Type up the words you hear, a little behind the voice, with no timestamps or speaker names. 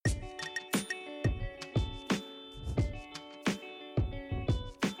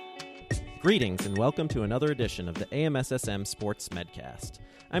Greetings and welcome to another edition of the AMSSM Sports Medcast.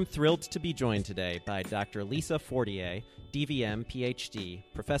 I'm thrilled to be joined today by Dr. Lisa Fortier, DVM, PhD,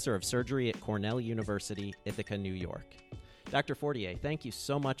 Professor of Surgery at Cornell University, Ithaca, New York. Dr. Fortier, thank you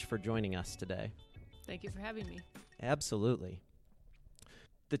so much for joining us today. Thank you for having me. Absolutely.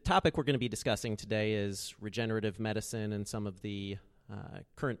 The topic we're going to be discussing today is regenerative medicine and some of the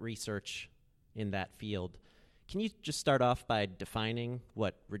current research in that field. Can you just start off by defining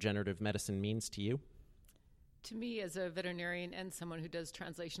what regenerative medicine means to you? To me, as a veterinarian and someone who does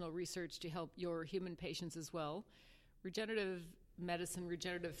translational research to help your human patients as well, regenerative medicine,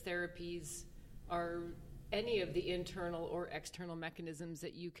 regenerative therapies are any of the internal or external mechanisms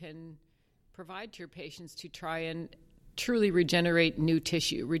that you can provide to your patients to try and truly regenerate new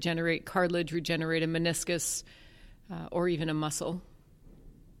tissue, regenerate cartilage, regenerate a meniscus, or even a muscle.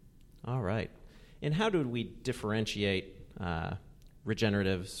 All right. And how do we differentiate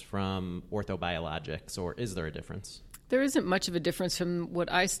regeneratives from orthobiologics, or is there a difference? There isn't much of a difference from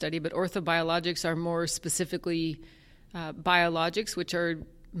what I study, but orthobiologics are more specifically biologics, which are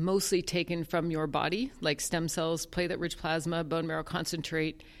mostly taken from your body, like stem cells, platelet-rich plasma, bone marrow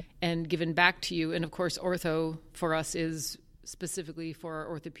concentrate, and given back to you. And, of course, ortho for us is specifically for our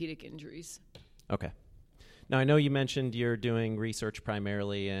orthopedic injuries. Okay. Now, I know you mentioned you're doing research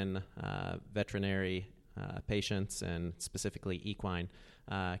primarily in veterinary patients and specifically equine.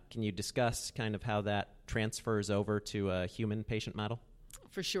 Can you discuss kind of how that transfers over to a human patient model?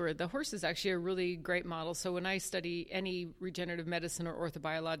 For sure. The horse is actually a really great model. So when I study any regenerative medicine or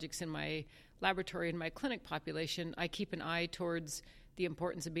orthobiologics in my laboratory, in my clinic population, I keep an eye towards the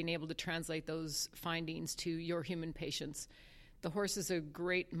importance of being able to translate those findings to your human patients. The horse is a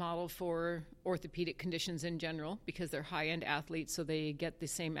great model for orthopedic conditions in general because they're high-end athletes, so they get the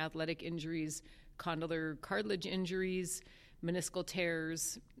same athletic injuries, condylar cartilage injuries, meniscal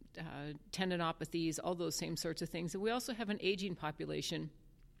tears, tendinopathies, all those same sorts of things. And we also have an aging population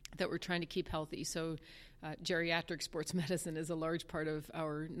that we're trying to keep healthy. So geriatric sports medicine is a large part of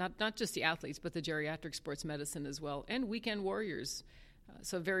our, not just the athletes, but the geriatric sports medicine as well, and weekend warriors.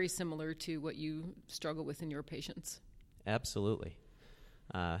 So very similar to what you struggle with in your patients. Absolutely.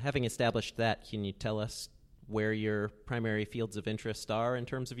 Having established that, can you tell us where your primary fields of interest are in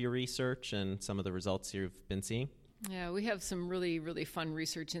terms of your research and some of the results you've been seeing? Yeah, we have some really, really fun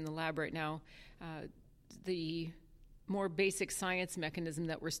research in the lab right now. The more basic science mechanism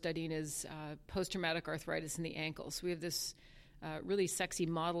that we're studying is post-traumatic arthritis in the ankle. So we have this really sexy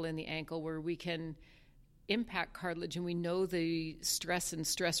model in the ankle where we can impact cartilage, and we know the stress and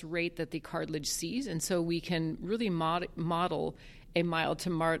stress rate that the cartilage sees, and so we can really model a mild to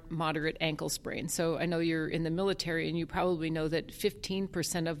moderate ankle sprain. So I know you're in the military, and you probably know that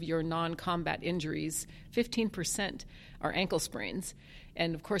 15% of your non-combat injuries, 15% are ankle sprains.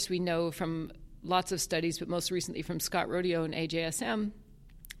 And of course we know from lots of studies, but most recently from Scott Rodeo and AJSM,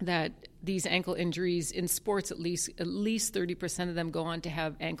 that these ankle injuries in sports, at least 30% of them go on to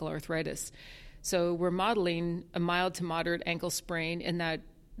have ankle arthritis. So we're modeling a mild to moderate ankle sprain, and that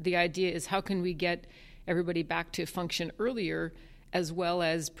the idea is how can we get everybody back to function earlier as well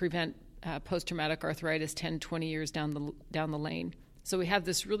as prevent post-traumatic arthritis 10, 20 years down the lane. So we have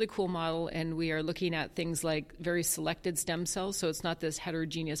this really cool model, and we are looking at things like very selected stem cells, so it's not this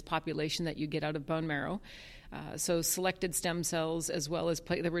heterogeneous population that you get out of bone marrow. So selected stem cells as well as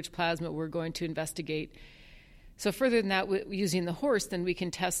platelet-rich plasma we're going to investigate. So further than that, using the horse, then we can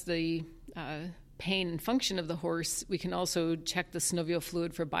test the pain and function of the horse. We can also check the synovial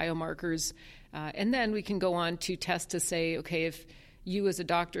fluid for biomarkers. And then we can go on to test to say, okay, if you as a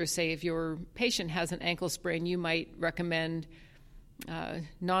doctor say if your patient has an ankle sprain, you might recommend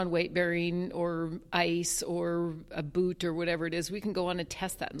non-weight bearing or ice or a boot or whatever it is. We can go on and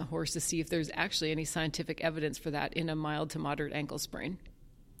test that in the horse to see if there's actually any scientific evidence for that in a mild to moderate ankle sprain.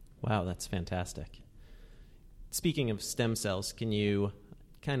 Wow, that's fantastic. Speaking of stem cells, can you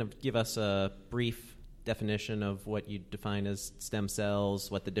kind of give us a brief definition of what you define as stem cells,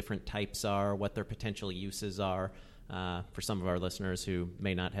 what the different types are, what their potential uses are for some of our listeners who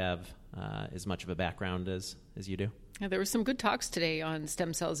may not have as much of a background as you do? Yeah, there were some good talks today on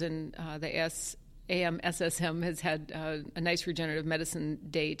stem cells, and the AMSSM has had a nice regenerative medicine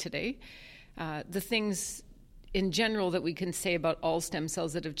day today. The things in general that we can say about all stem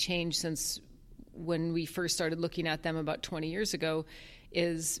cells that have changed since when we first started looking at them about 20 years ago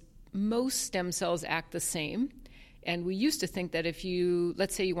is most stem cells act the same. And we used to think that if you,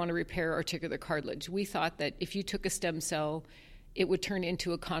 let's say you want to repair articular cartilage, we thought that if you took a stem cell, it would turn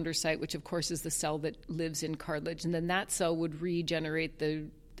into a chondrocyte, which of course is the cell that lives in cartilage, and then that cell would regenerate the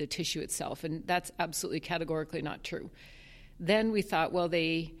tissue itself. And that's absolutely categorically not true. Then we thought, well,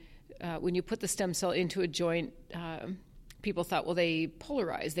 they when you put the stem cell into a joint, people thought, well, they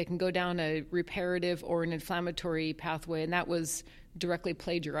polarize. They can go down a reparative or an inflammatory pathway, and that was directly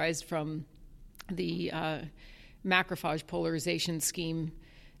plagiarized from the macrophage polarization scheme,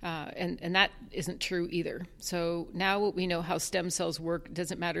 and that isn't true either. So now we know how stem cells work. It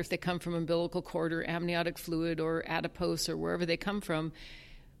doesn't matter if they come from umbilical cord or amniotic fluid or adipose or wherever they come from.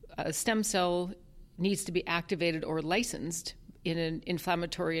 A stem cell needs to be activated or licensed in an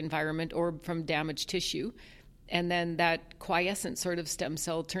inflammatory environment or from damaged tissue. And then that quiescent sort of stem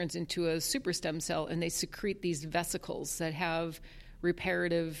cell turns into a super stem cell, and they secrete these vesicles that have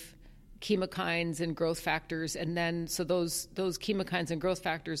reparative chemokines and growth factors. And then, so those chemokines and growth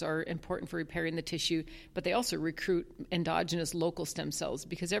factors are important for repairing the tissue, but they also recruit endogenous local stem cells,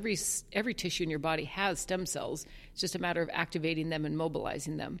 because every tissue in your body has stem cells. It's just a matter of activating them and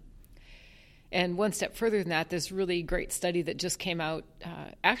mobilizing them. And one step further than that, this really great study that just came out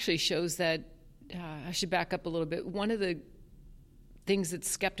actually shows that, I should back up a little bit. One of the things that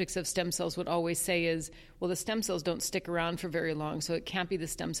skeptics of stem cells would always say is, well, the stem cells don't stick around for very long, so it can't be the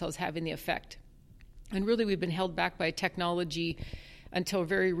stem cells having the effect. And really, we've been held back by technology until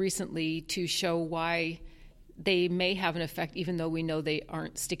very recently to show why they may have an effect, even though we know they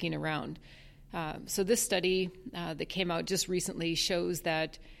aren't sticking around. So this study that came out just recently shows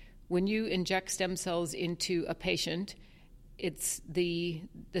that when you inject stem cells into a patient, it's the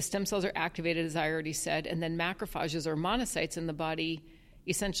stem cells are activated, as I already said, and then macrophages or monocytes in the body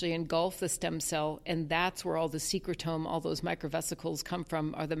essentially engulf the stem cell, and that's where all the secretome, all those microvesicles come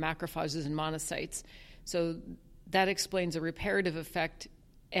from, are the macrophages and monocytes. So that explains a reparative effect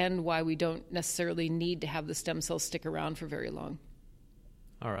and why we don't necessarily need to have the stem cells stick around for very long.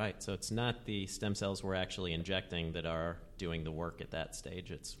 All right, so it's not the stem cells we're actually injecting that are doing the work at that stage.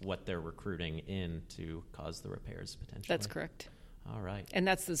 It's what they're recruiting in to cause the repairs, potentially. That's correct. All right. And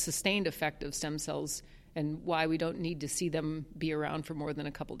that's the sustained effect of stem cells and why we don't need to see them be around for more than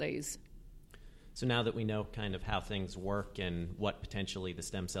a couple days. So now that we know kind of how things work and what potentially the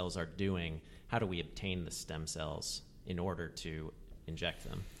stem cells are doing, how do we obtain the stem cells in order to inject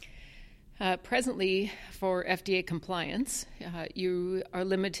them? Presently, for FDA compliance, you are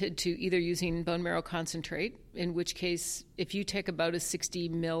limited to either using bone marrow concentrate, in which case, if you take about a 60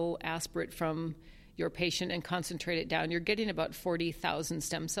 mil aspirate from your patient and concentrate it down, you're getting about 40,000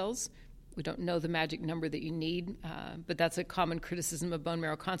 stem cells. We don't know the magic number that you need, but that's a common criticism of bone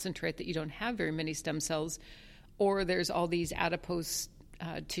marrow concentrate, that you don't have very many stem cells. Or there's all these adipose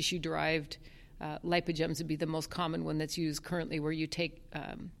tissue-derived lipogems would be the most common one that's used currently, where you take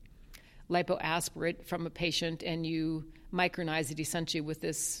lipoaspirate from a patient and you micronize it essentially with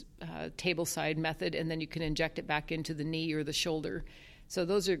this table-side method, and then you can inject it back into the knee or the shoulder. So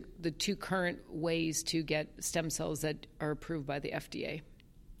those are the two current ways to get stem cells that are approved by the FDA.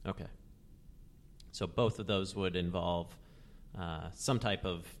 Okay. So both of those would involve some type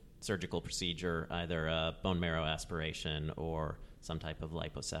of surgical procedure, either a bone marrow aspiration or some type of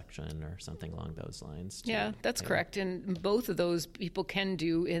liposuction or something along those lines. Yeah, that's correct. And both of those people can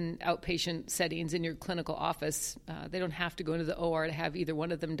do in outpatient settings in your clinical office. They don't have to go into the OR to have either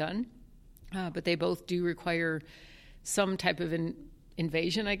one of them done, but they both do require some type of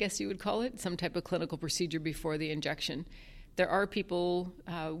invasion, I guess you would call it, some type of clinical procedure before the injection. There are people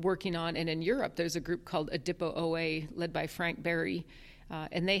working on, and in Europe, there's a group called Adipo-OA led by Frank Berry,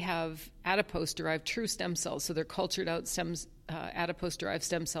 and they have adipose-derived true stem cells. So they're cultured out adipose-derived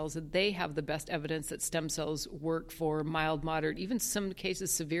stem cells, and they have the best evidence that stem cells work for mild, moderate, even some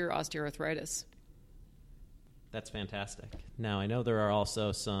cases severe osteoarthritis. That's fantastic. Now, I know there are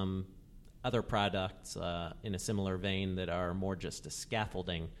also some other products in a similar vein that are more just a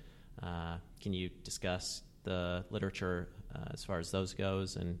scaffolding. Can you discuss the literature as far as those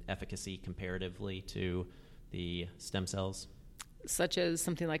goes and efficacy comparatively to the stem cells? Such as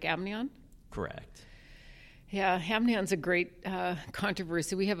something like amnion? Correct. Yeah, amnion's a great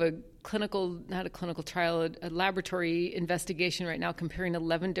controversy. We have a not a clinical trial, a laboratory investigation right now comparing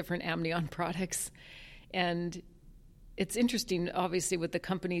 11 different amnion products. And it's interesting, obviously, what the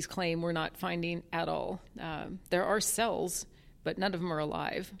companies claim we're not finding at all. There are cells, but none of them are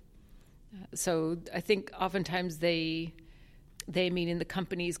alive. So I think oftentimes they meaning the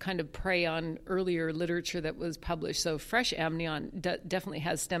companies, kind of prey on earlier literature that was published. So fresh amnion definitely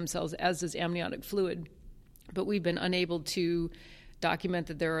has stem cells, as does amniotic fluid. But we've been unable to document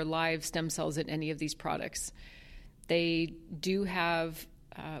that there are live stem cells in any of these products. They do have,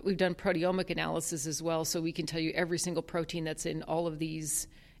 we've done proteomic analysis as well, so we can tell you every single protein that's in all of these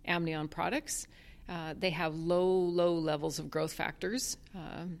amnion products. They have low levels of growth factors.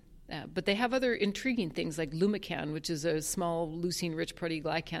 But they have other intriguing things like Lumican, which is a small leucine-rich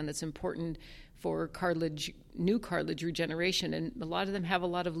proteoglycan that's important for new cartilage regeneration, and a lot of them have a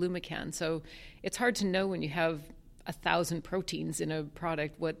lot of Lumican. So it's hard to know when you have 1,000 proteins in a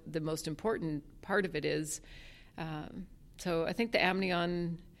product what the most important part of it is. So I think the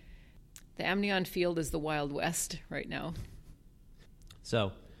amnion field is the Wild West right now.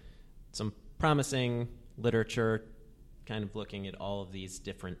 So some promising literature kind of looking at all of these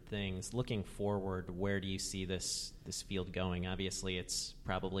different things. Looking forward, where do you see this field going? Obviously, it's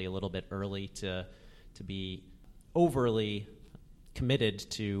probably a little bit early to be overly committed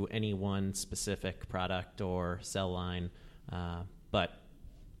to any one specific product or cell line, but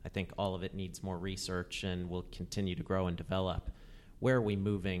I think all of it needs more research and will continue to grow and develop. Where are we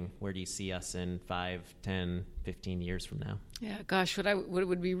moving? Where do you see us in 5, 10, 15 years from now? Yeah, gosh, what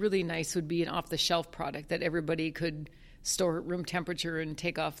would be really nice would be an off-the-shelf product that everybody could store at room temperature and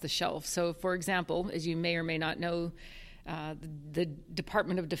take off the shelf. So, for example, as you may or may not know, the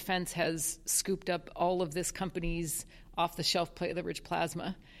Department of Defense has scooped up all of this company's off-the-shelf platelet-rich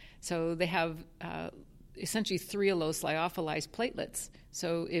plasma. So they have essentially 3-allose lyophilized platelets.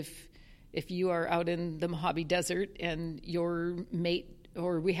 So if you are out in the Mojave Desert and your mate,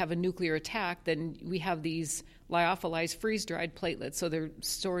 or we have a nuclear attack, then we have these lyophilized freeze-dried platelets. So they're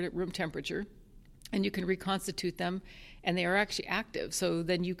stored at room temperature, and you can reconstitute them, and they are actually active. So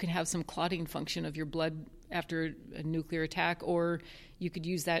then you can have some clotting function of your blood after a nuclear attack, or you could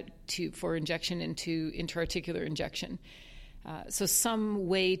use that for injection into intra-articular injection. So some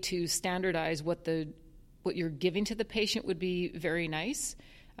way to standardize what you're giving to the patient would be very nice,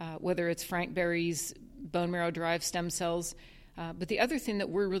 whether it's Frank Berry's bone marrow-derived stem cells. But the other thing that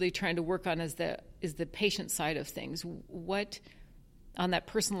we're really trying to work on is the patient side of things. What on that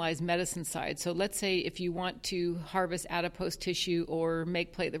personalized medicine side. So let's say if you want to harvest adipose tissue or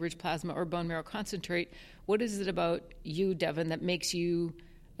make platelet-rich plasma or bone marrow concentrate, what is it about you, Devin, that makes you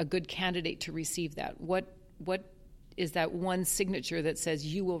a good candidate to receive that? What is that one signature that says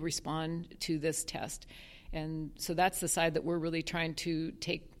you will respond to this test? And so that's the side that we're really trying to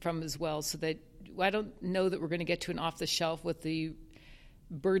take from as well, so that I don't know that we're going to get to an off-the-shelf with the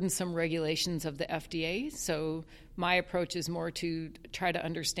burdensome regulations of the FDA. So my approach is more to try to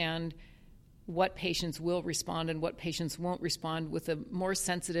understand what patients will respond and what patients won't respond with a more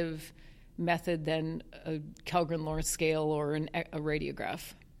sensitive method than a Kellgren-Lawrence scale or a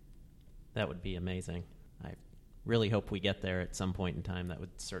radiograph. That would be amazing. I really hope we get there at some point in time. That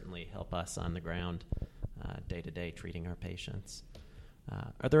would certainly help us on the ground day-to-day treating our patients.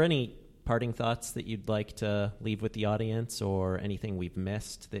 Are there any parting thoughts that you'd like to leave with the audience, or anything we've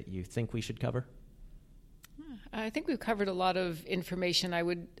missed that you think we should cover? I think we've covered a lot of information. I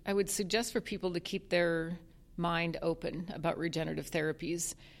would suggest for people to keep their mind open about regenerative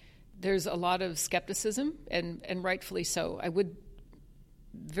therapies. There's a lot of skepticism, and rightfully so. I would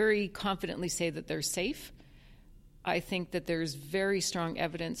very confidently say that they're safe. I think that there's very strong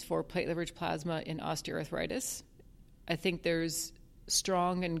evidence for platelet-rich plasma in osteoarthritis. I think there's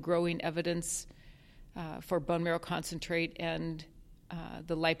strong and growing evidence for bone marrow concentrate and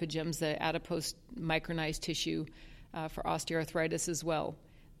the lipogems, the adipose micronized tissue for osteoarthritis as well.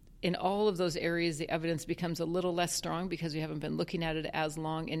 In all of those areas, the evidence becomes a little less strong because we haven't been looking at it as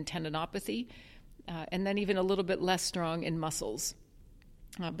long in tendinopathy, and then even a little bit less strong in muscles.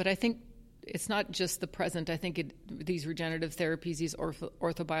 But I think it's not just the present. I think these regenerative therapies, these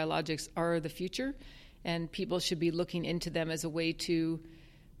orthobiologics are the future, and people should be looking into them as a way to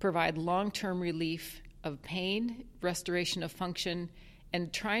provide long-term relief of pain, restoration of function,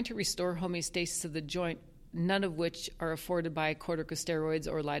 and trying to restore homeostasis of the joint, none of which are afforded by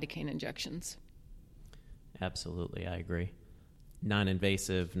corticosteroids or lidocaine injections. Absolutely, I agree.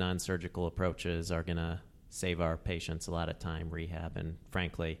 Non-invasive, non-surgical approaches are going to save our patients a lot of time, rehab, and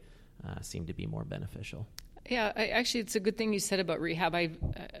frankly, seem to be more beneficial. Yeah, actually, it's a good thing you said about rehab. I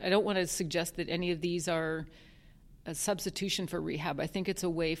don't want to suggest that any of these are a substitution for rehab. I think it's a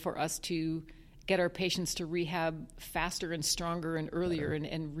way for us to get our patients to rehab faster and stronger and earlier,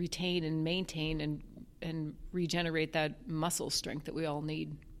 and retain and maintain and regenerate that muscle strength that we all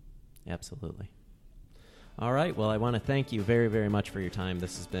need. Absolutely. All right. Well, I want to thank you very, very much for your time.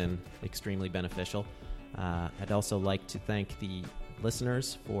 This has been extremely beneficial. I'd also like to thank the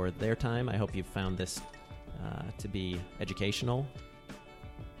listeners for their time. I hope you've found this to be educational.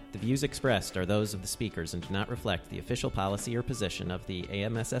 The views expressed are those of the speakers and do not reflect the official policy or position of the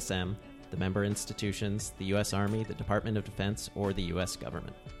AMSSM, the member institutions, the U.S. Army, the Department of Defense, or the U.S.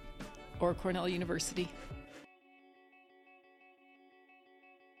 government. Or Cornell University.